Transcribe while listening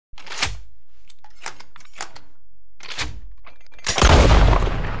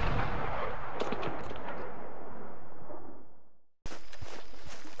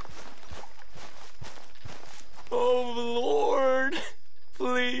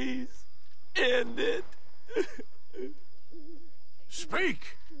Please, end it.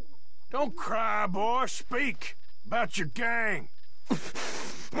 Speak. Don't cry, boy. Speak about your gang.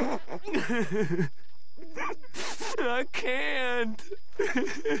 I can't.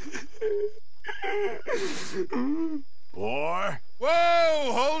 Boy.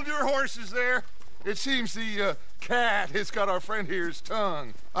 Whoa! Hold your horses there. It seems the cat has got our friend here's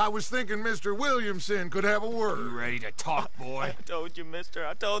tongue. I was thinking Mr. Williamson could have a word. You ready to talk, boy? I told you, mister.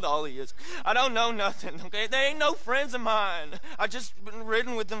 I told all of you. I don't know nothing, okay? They ain't no friends of mine. I just been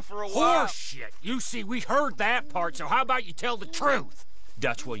riding with them for a while. Horseshit! You see, we heard that part, so how about you tell the truth?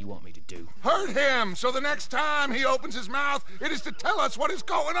 That's what you want me to do. Hurt him, so the next time he opens his mouth, it is to tell us what is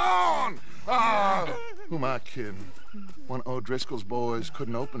going on. Who am I kidding? One O'Driscoll's boys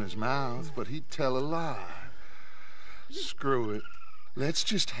couldn't open his mouth, but he'd tell a lie. Screw it. Let's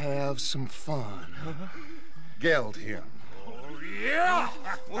just have some fun. Geld him. Yeah!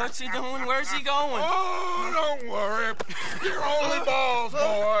 What's he doing? Where's he going? Oh, don't worry. You're only balls,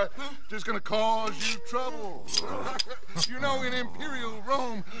 boy. Just gonna cause you trouble. You know, in Imperial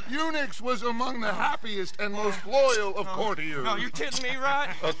Rome, eunuchs was among the happiest and most loyal of courtiers. No, you're kidding me, right?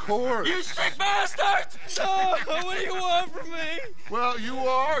 Of course. You sick bastard! No, what do you want from me? Well, you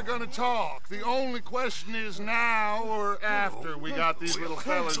are gonna talk. The only question is now or after we got these little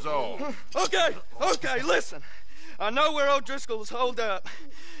fellas off. Okay, listen. I know where O'Driscoll is holed up,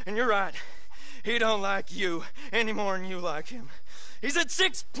 and you're right. He don't like you any more than you like him. He's at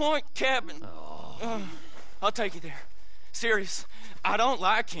 6 Point Cabin. I'll take you there. Serious, I don't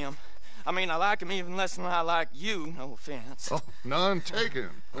like him. I mean, I like him even less than I like you, no offense. Oh, none taken.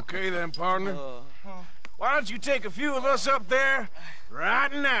 Okay then, partner. Why don't you take a few of us up there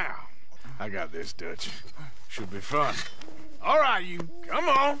right now? I got this, Dutch. Should be fun. All right, you. Come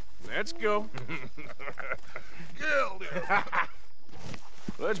on. Let's go.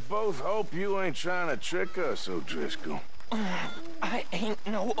 Let's both hope you ain't trying to trick us, O'Driscoll. I ain't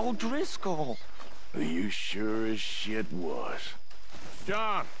no O'Driscoll. You sure as shit was.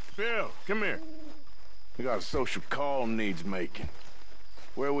 John, Bill, come here. We got a social call needs making.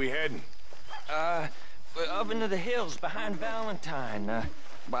 Where are we heading? Up into the hills behind Valentine.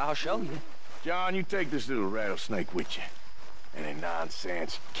 Well, I'll show you. John, you take this little rattlesnake with you. Any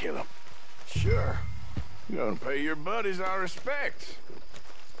nonsense, kill him. Sure. You're gonna pay your buddies our respects.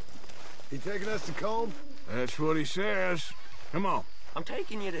 He taking us to Combe? That's what he says. Come on. I'm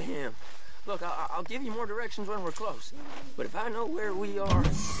taking you to him. Look, I'll give you more directions when we're close. But if I know where we are,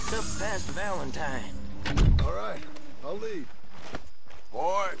 it's up past Valentine. All right, I'll lead.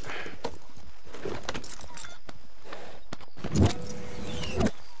 Boy.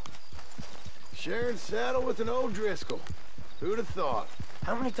 Sharing saddle with an O'Driscoll. Who'd have thought?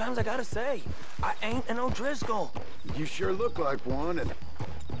 How many times I gotta say? I ain't an O'Driscoll. You sure look like one, and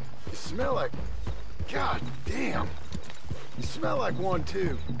you smell like... God damn. You smell like one,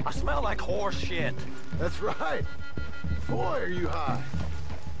 too. I smell like horse shit. That's right. Boy, are you high.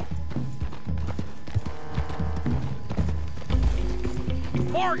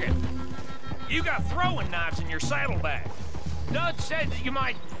 Morgan! You got throwing knives in your saddlebag. Dud said that you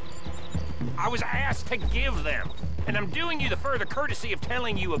might... I was asked to give them, and I'm doing you the further courtesy of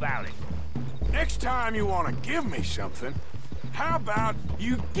telling you about it. Next time you want to give me something, how about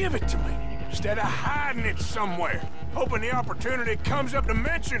you give it to me, instead of hiding it somewhere, hoping the opportunity comes up to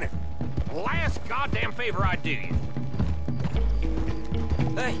mention it? Last goddamn favor I do you.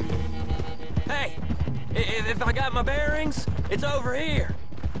 Hey, if I got my bearings, it's over here.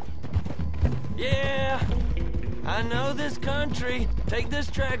 Yeah, I know this country. Take this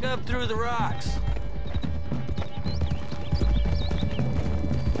track up through the rocks.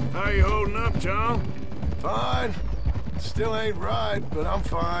 How you holding up, John? Fine. Still ain't right, but I'm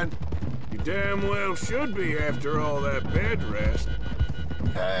fine. You damn well should be after all that bed rest.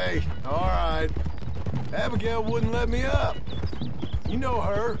 Hey, all right. Abigail wouldn't let me up. You know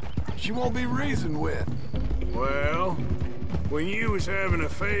her. She won't be reasoned with. Well, when you was having a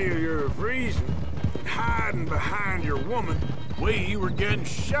failure of reason, hiding behind your woman, we were getting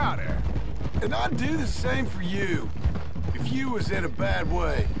shot at. And I'd do the same for you, if you was in a bad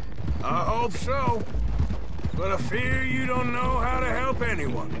way. I hope so. But I fear you don't know how to help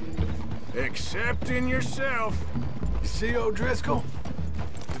anyone. Except in yourself. You see, O'Driscoll?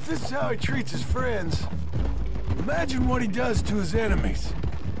 If this is how he treats his friends, imagine what he does to his enemies.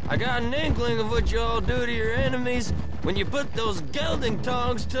 I got an inkling of what you all do to your enemies when you put those gelding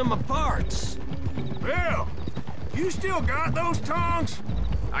tongs to my parts. Bill, you still got those tongs?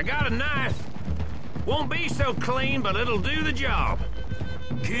 I got a knife. Won't be so clean, but it'll do the job.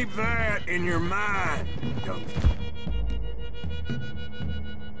 Keep that in your mind, young...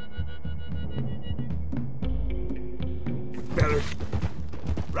 fellas.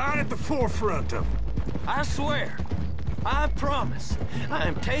 Right at the forefront of it. I swear, I promise, I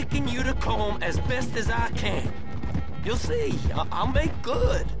am taking you to Combe as best as I can. You'll see, I'll make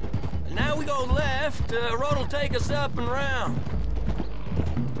good. Now we go left, road will take us up and round.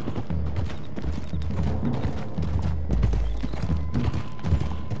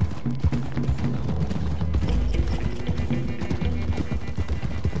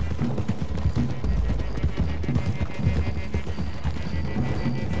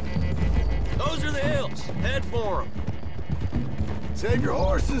 Those are the hills. Head for them. Save your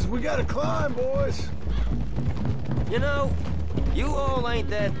horses, we gotta climb, boys. You know, you all ain't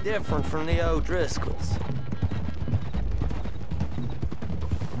that different from the O'Driscolls.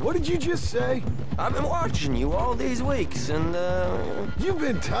 What did you just say? I've been watching you all these weeks, and, You've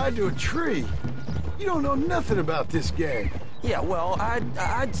been tied to a tree. You don't know nothing about this gang. yeah, well,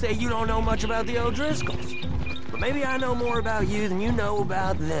 I'd say you don't know much about the O'Driscolls. But maybe I know more about you than you know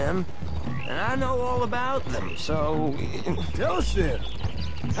about them. And I know all about them, so... Tell us then,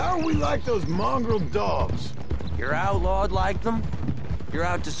 how are we like those mongrel dogs? You're outlawed like them. You're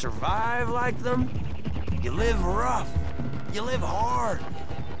out to survive like them. You live rough. You live hard.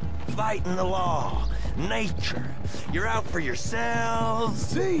 Fighting the law, nature. You're out for yourselves.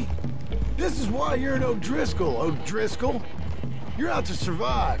 See? This is why you're an O'Driscoll, O'Driscoll. You're out to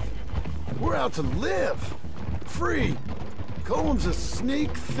survive. We're out to live. Free. Comb's a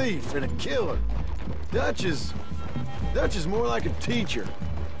sneak thief and a killer. Dutch is more like a teacher.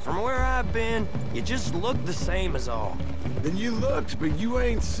 From where I've been, you just look the same as all. Then you looked, but you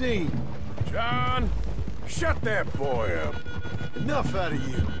ain't seen. John, shut that boy up. Enough out of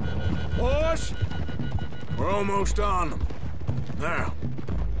you. Boys, we're almost on them. Now,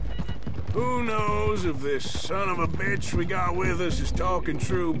 who knows if this son of a bitch we got with us is talking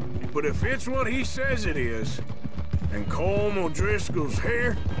true, but if it's what he says it is, and Colm O'Driscoll's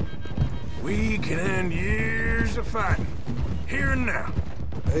here, we can end years of fighting, here and now.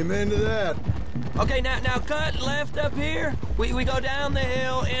 Amen to that. Okay, now cut left up here. We go down the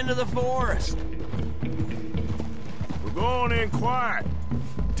hill into the forest. We're going in quiet,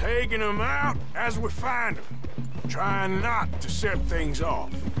 taking them out as we find them, trying not to set things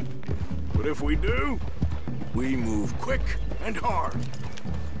off. But if we do, we move quick and hard.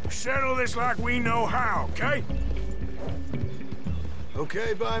 Settle this like we know how, okay?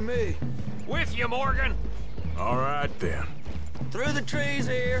 Okay by me. With you, Morgan. All right, then. Through the trees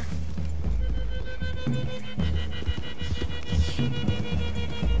here.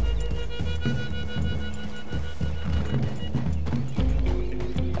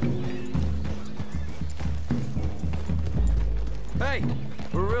 Hey,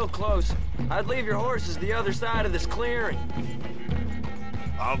 we're real close. I'd leave your horses the other side of this clearing.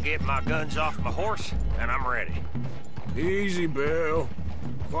 I'll get my guns off my horse, and I'm ready. Easy, Bill.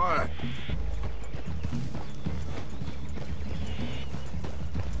 Quiet.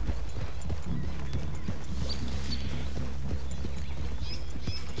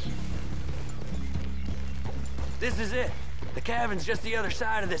 This is it. The cabin's just the other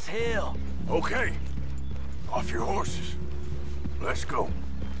side of this hill. Okay. Off your horses. Let's go.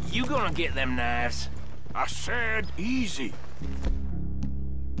 You gonna get them knives? I said easy.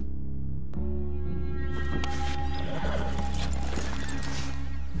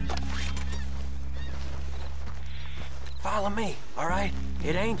 Follow me, all right?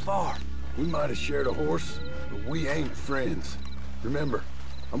 It ain't far. We might have shared a horse, but we ain't friends. Remember,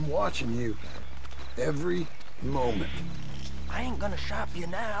 I'm watching you. Every moment. I ain't gonna shop you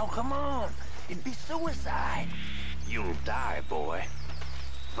now, come on. It'd be suicide. You'll die, boy.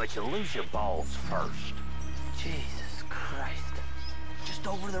 But you'll lose your balls first. Jesus Christ. Just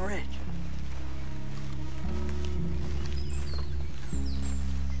over the ridge.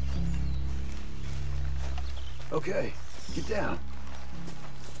 Okay, get down.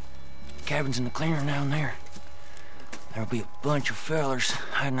 Cabin's in the clearing down there. There'll be a bunch of fellers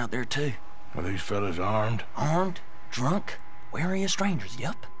hiding out there too. Are these fellas armed? Armed, drunk, wary of strangers,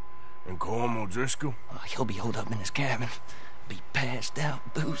 yup. And Colm O'Driscoll? He'll be holed up in his cabin. Be passed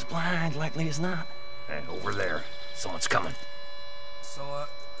out, booze blind, likely as not. And over there, someone's coming. So,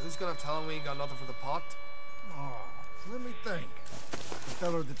 who's gonna tell him we ain't got nothing for the pot? Oh, let me think. The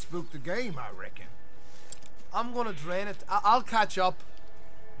feller that spooked the game, I reckon. I'm gonna drain it. I'll catch up.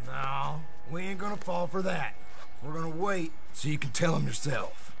 No, we ain't gonna fall for that. We're gonna wait so you can tell him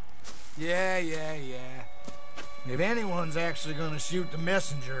yourself. Yeah. If anyone's actually gonna shoot the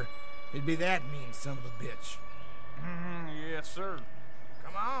messenger, it'd be that mean son of a bitch. Yes, sir.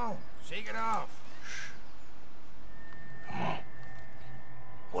 Come on, shake it off.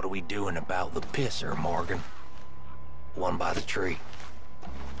 What are we doing about the pisser, Morgan? One by the tree.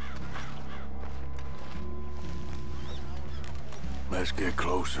 Let's get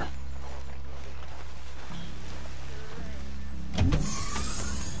closer.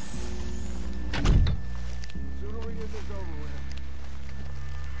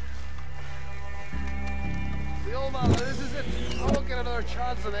 This is it. I won't get another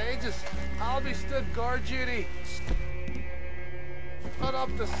chance in ages. I'll be stood guard duty. Sun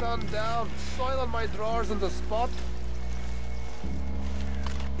up to sun down, soiling my drawers on the spot.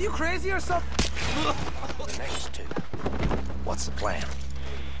 You crazy or something? The next two. What's the plan?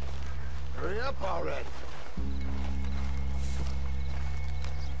 Hurry up already.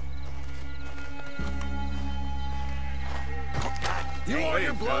 You want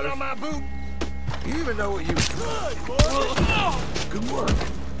your blood on my boot? You even know what you tried, boy. Good work.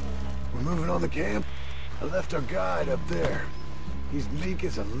 We're moving on the camp. I left our guide up there. He's meek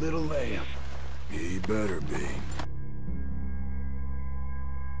as a little lamb. He better be.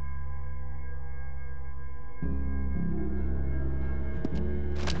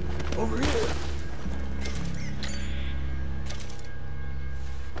 Over here.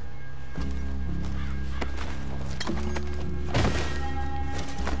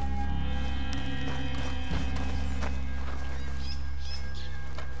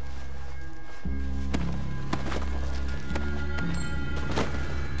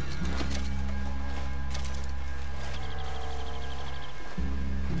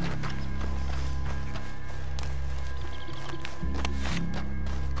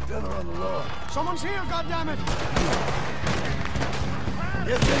 Someone's here, goddammit!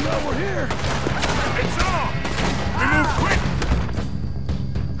 Yes, they know we're here. It's on! We move quick!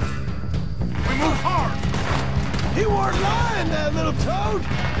 We move hard! He weren't lying, that little toad.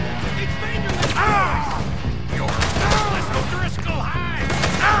 It's fingerless! Let's O'Driscoll hide!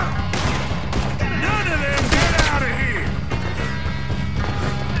 None of them get out of here!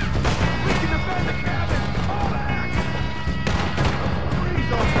 We can defend the cabin! All act!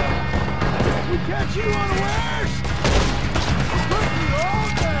 Freeze on that! We catch you unawares! Put you all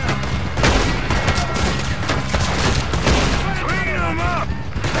down! Clean them up!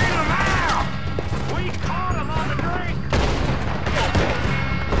 Clean them out! We caught him on the drink!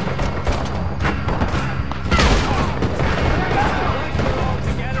 We're all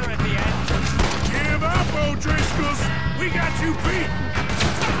together at the end. Give up, O'Driscolls! We got you beat!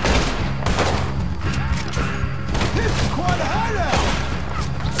 This is quite a hideout.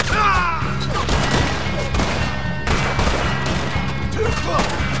 Too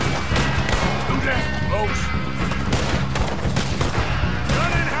close. Do that, folks.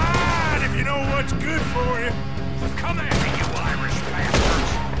 Run and hide if you know what's good for you. Come at me, you Irish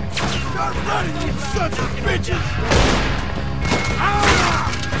bastards! Start running, you sons of bitches!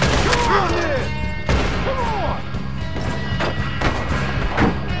 Come on, then! Come on!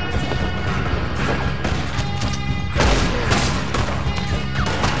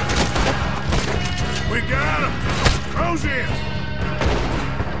 We got him! Close in!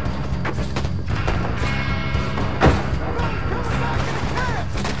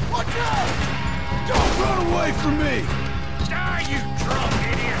 Watch out! Don't run away from me! Die, you drunk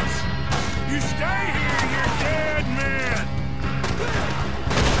idiots! You stay here, you're dead men!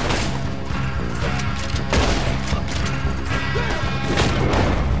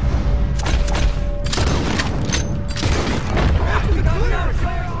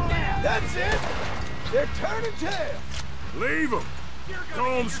 That's it! They're turning tail! Leave them!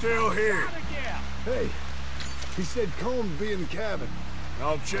 Comb's still here. Hey, he said Comb'd be in the cabin.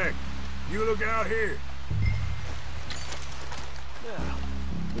 I'll check. You look out here. Now,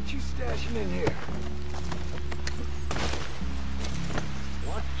 what you stashing in here?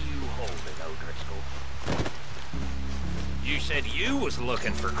 What you holding, O'Driscoll? You said you was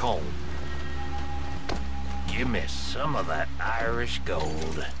looking for Colm. Give me some of that Irish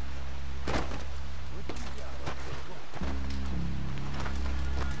gold.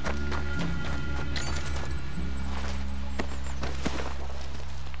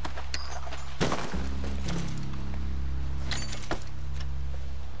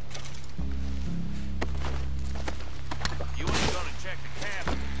 You ain't gonna check the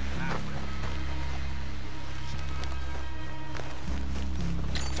cabin.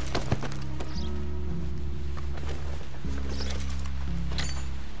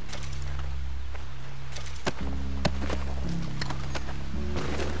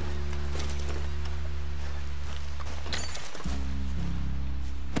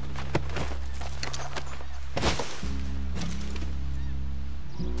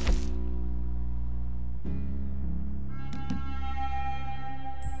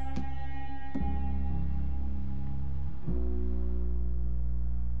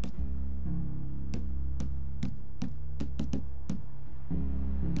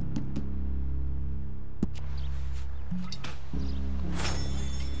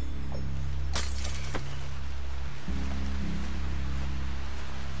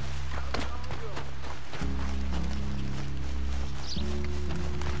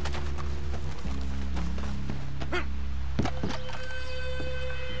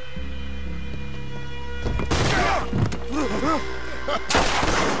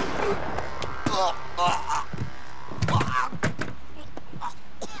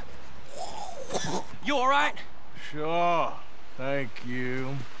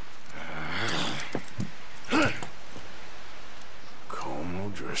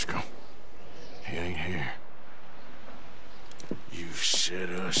 O'Driscoll. He ain't here. You set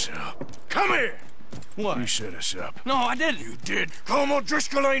us up. Come here! What? You set us up. No, I didn't. You did. Colm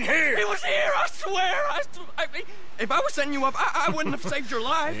O'Driscoll ain't here! He was here, I swear! If I was setting you up, I wouldn't have saved your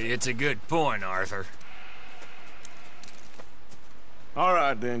life. It's a good point, Arthur. All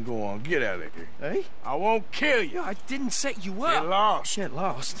right, then, go on. Get out of here. Hey? I won't kill you. I didn't set you up. Get lost. Get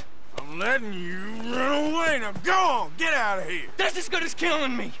lost. I'm letting you run away. Now go on. Get out of here. That's as good as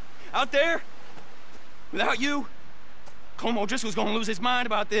killing me. Out there, without you, Colm O'Driscoll's gonna lose his mind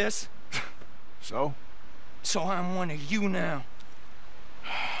about this. So? So I'm one of you now.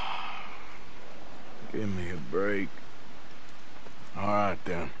 Give me a break. All right,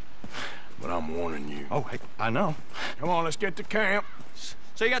 then. But I'm warning you. Oh, I know. Come on, let's get to camp.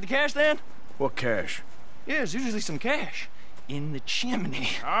 So you got the cash then? What cash? Yeah, there's usually some cash. In the chimney.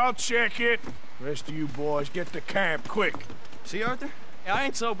 I'll check it. Rest of you boys, get to camp, quick. See, Arthur? I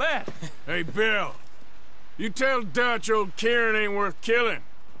ain't so bad. Hey, Bill. You tell Dutch old Kieran ain't worth killing.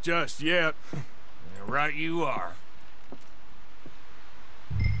 Just yet. Right you are.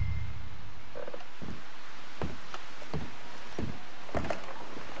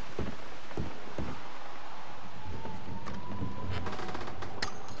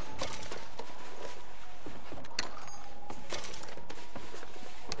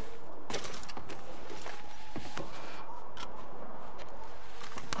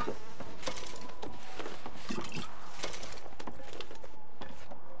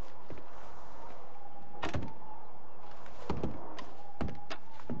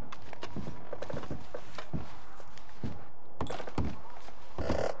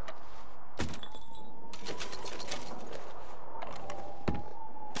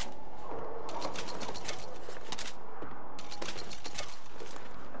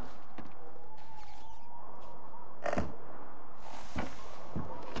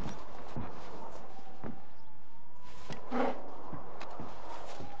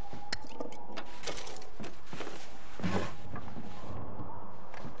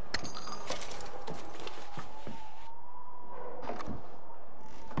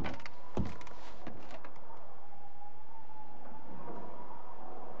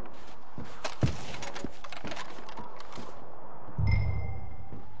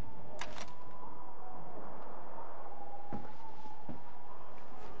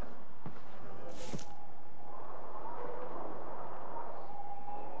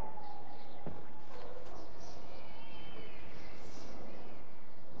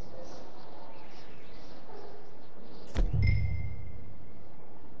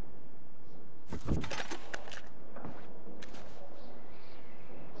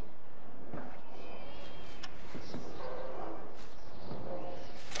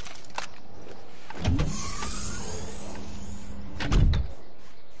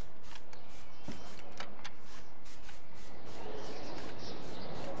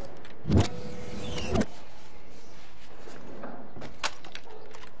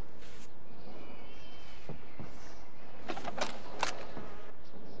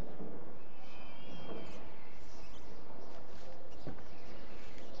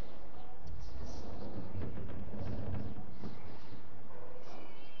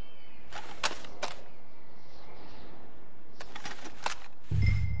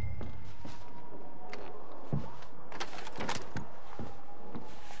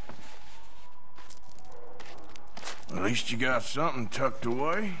 At least you got something tucked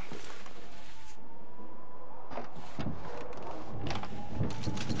away.